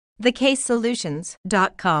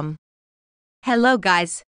thecasesolutions.com. Hello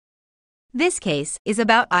guys. This case is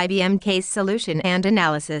about IBM Case Solution and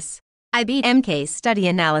Analysis. IBM Case Study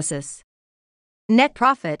Analysis. Net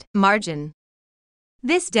profit margin.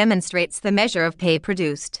 This demonstrates the measure of pay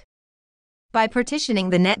produced. By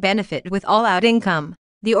partitioning the net benefit with all-out income,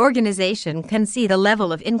 the organization can see the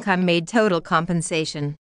level of income made total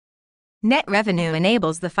compensation. Net revenue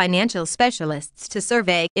enables the financial specialists to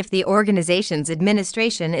survey if the organization's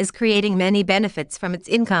administration is creating many benefits from its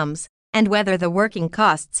incomes, and whether the working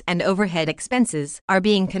costs and overhead expenses are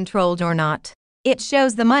being controlled or not. It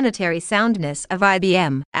shows the monetary soundness of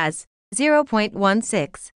IBM as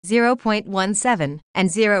 0.16, 0.17, and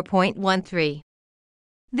 0.13.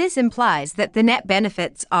 This implies that the net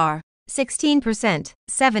benefits are 16%,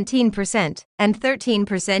 17%, and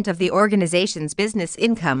 13% of the organization's business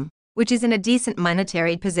income, which is in a decent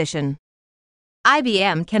monetary position.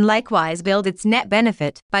 IBM can likewise build its net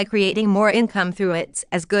benefit by creating more income through its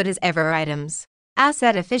as-good-as-ever items.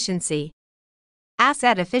 Asset efficiency.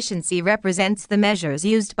 Asset efficiency represents the measures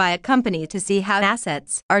used by a company to see how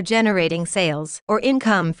assets are generating sales or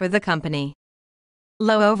income for the company.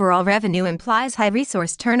 Low overall revenue implies high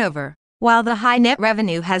resource turnover, while the high net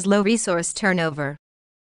revenue has low resource turnover.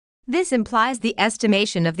 This implies the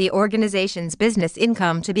estimation of the organization's business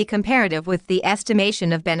income to be comparative with the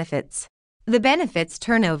estimation of benefits. The benefits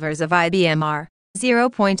turnovers of IBM are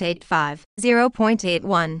 0.85,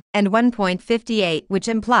 0.81, and 1.58, which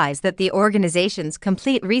implies that the organization's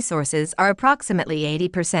complete resources are approximately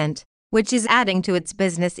 80%, which is adding to its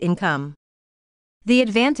business income. The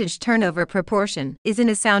advantage turnover proportion is in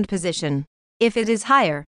a sound position. If it is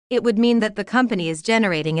higher, it would mean that the company is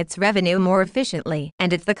generating its revenue more efficiently,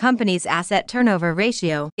 and if the company's asset turnover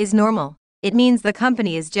ratio is normal, it means the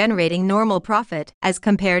company is generating normal profit as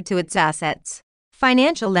compared to its assets.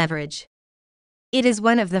 Financial leverage. It is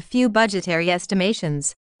one of the few budgetary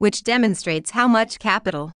estimations which demonstrates how much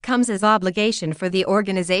capital comes as obligation for the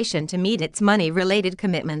organization to meet its money-related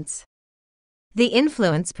commitments. The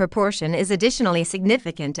influence proportion is additionally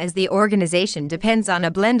significant as the organization depends on a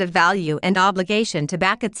blend of value and obligation to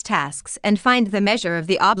back its tasks and find the measure of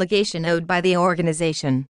the obligation owed by the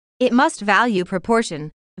organization. It must value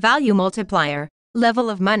proportion, value multiplier, level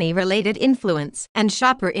of money-related influence, and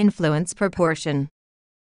shopper influence proportion.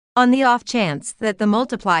 On the off chance that the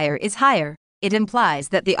multiplier is higher, it implies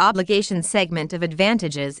that the obligation segment of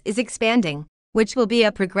advantages is expanding, which will be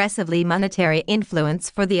a progressively monetary influence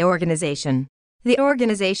for the organization. The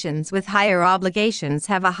organizations with higher obligations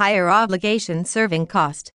have a higher obligation serving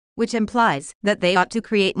cost, which implies that they ought to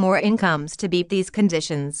create more incomes to beat these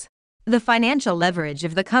conditions. The financial leverage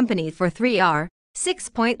of the company for 3 are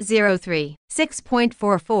 6.03,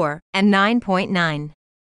 6.44, and 9.9.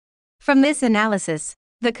 From this analysis,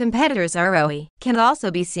 the competitors' ROE can also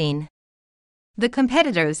be seen. The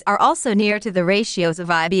competitors are also near to the ratios of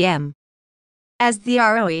IBM, as the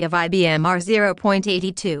ROE of IBM are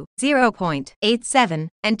 0.82, 0.87,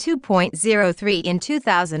 and 2.03 in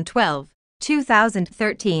 2012,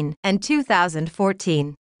 2013, and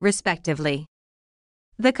 2014, respectively.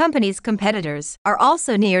 The company's competitors are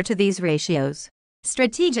also near to these ratios.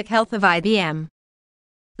 Strategic health of IBM.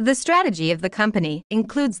 The strategy of the company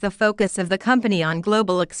includes the focus of the company on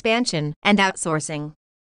global expansion and outsourcing.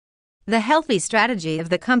 The healthy strategy of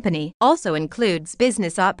the company also includes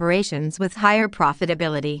business operations with higher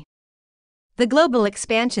profitability. The global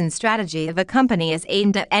expansion strategy of a company is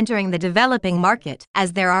aimed at entering the developing market,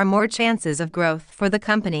 as there are more chances of growth for the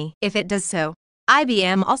company if it does so.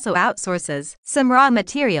 IBM also outsources some raw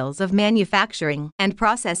materials of manufacturing and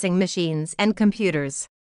processing machines and computers.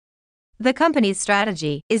 The company's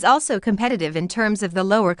strategy is also competitive in terms of the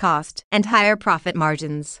lower cost and higher profit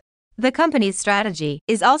margins. The company's strategy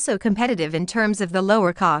is also competitive in terms of the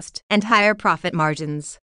lower cost and higher profit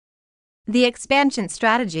margins. The expansion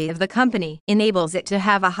strategy of the company enables it to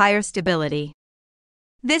have a higher stability.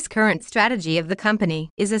 This current strategy of the company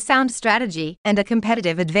is a sound strategy and a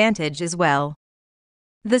competitive advantage as well.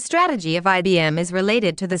 The strategy of IBM is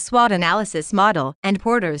related to the SWOT analysis model and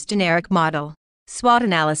Porter's generic model. SWOT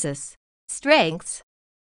analysis. Strengths.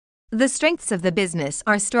 The strengths of the business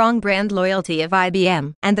are strong brand loyalty of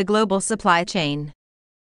IBM and the global supply chain.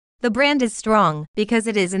 The brand is strong because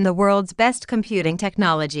it is in the world's best computing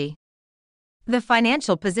technology. The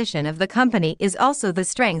financial position of the company is also the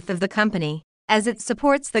strength of the company, as it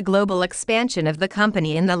supports the global expansion of the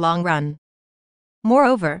company in the long run.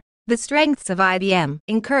 Moreover, the strengths of IBM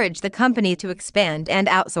encourage the company to expand and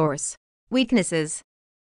outsource. Weaknesses.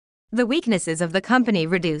 The weaknesses of the company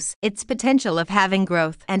reduce its potential of having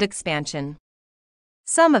growth and expansion.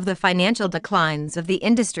 Some of the financial declines of the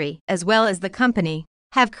industry, as well as the company,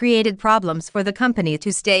 have created problems for the company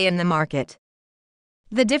to stay in the market.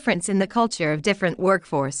 The difference in the culture of different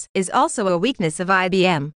workforce is also a weakness of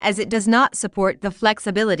IBM, as it does not support the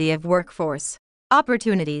flexibility of workforce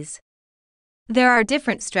opportunities. There are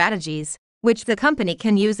different strategies, which the company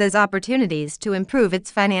can use as opportunities to improve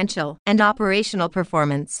its financial and operational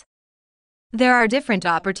performance. There are different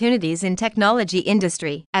opportunities in technology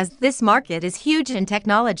industry, as this market is huge and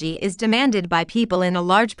technology is demanded by people in a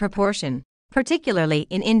large proportion, particularly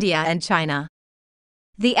in India and China.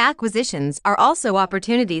 The acquisitions are also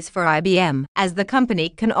opportunities for IBM, as the company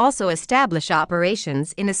can also establish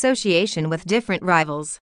operations in association with different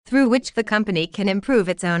rivals, through which the company can improve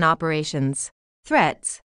its own operations.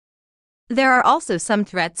 Threats. There are also some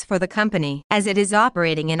threats for the company, as it is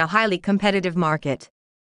operating in a highly competitive market.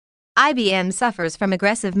 IBM suffers from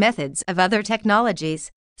aggressive methods of other technologies,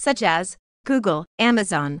 such as Google,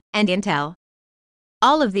 Amazon, and Intel.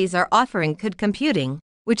 All of these are offering cloud computing,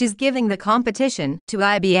 which is giving the competition to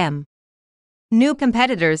IBM. New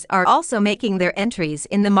competitors are also making their entries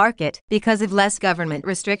in the market because of less government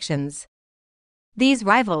restrictions. These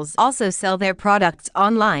rivals also sell their products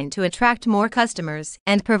online to attract more customers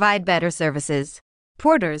and provide better services.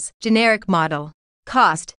 Porter's generic model.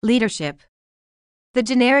 Cost leadership. The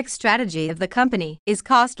generic strategy of the company is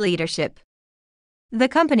cost leadership. The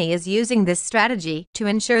company is using this strategy to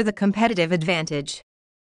ensure the competitive advantage.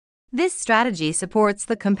 This strategy supports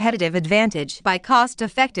the competitive advantage by cost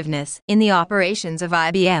effectiveness in the operations of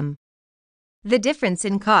IBM. The difference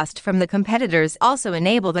in cost from the competitors also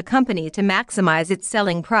enable the company to maximize its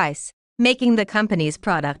selling price, making the company's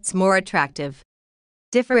products more attractive.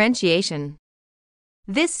 Differentiation.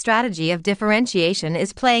 This strategy of differentiation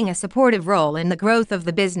is playing a supportive role in the growth of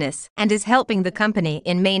the business and is helping the company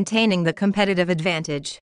in maintaining the competitive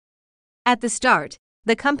advantage. At the start,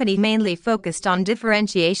 the company mainly focused on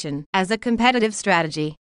differentiation as a competitive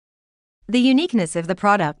strategy. The uniqueness of the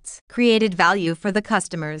products created value for the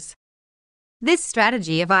customers. This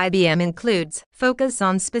strategy of IBM includes focus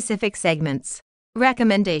on specific segments.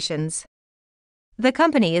 Recommendations. The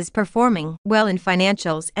company is performing well in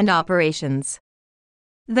financials and operations.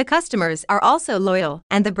 The customers are also loyal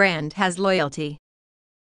and the brand has loyalty.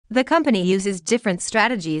 The company uses different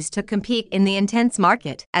strategies to compete in the intense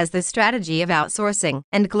market, as the strategy of outsourcing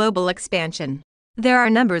and global expansion. There are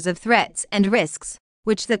numbers of threats and risks,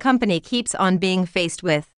 which the company keeps on being faced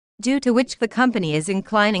with, due to which the company is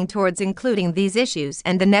inclining towards including these issues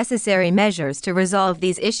and the necessary measures to resolve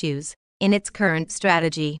these issues in its current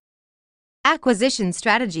strategy. Acquisition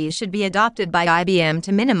strategies should be adopted by IBM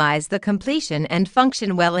to minimize the completion and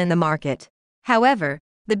function well in the market. However,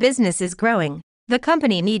 the business is growing. The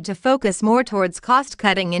company need to focus more towards cost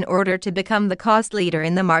cutting in order to become the cost leader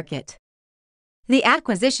in the market. The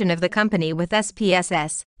acquisition of the company with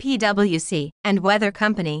SPSS, PwC, and Weather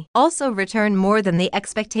Company also return more than the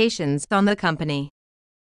expectations on the company.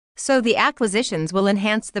 So the acquisitions will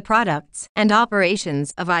enhance the products and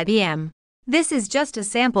operations of IBM. This is just a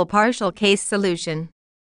sample partial case solution.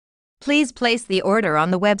 Please place the order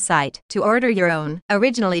on the website to order your own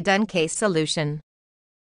originally done case solution.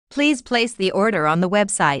 Please place the order on the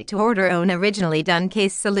website to order own originally done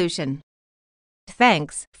case solution.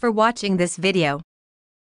 Thanks for watching this video.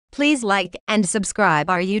 Please like and subscribe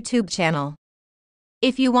our YouTube channel.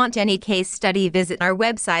 If you want any case study, visit our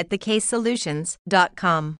website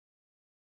thecasesolutions.com.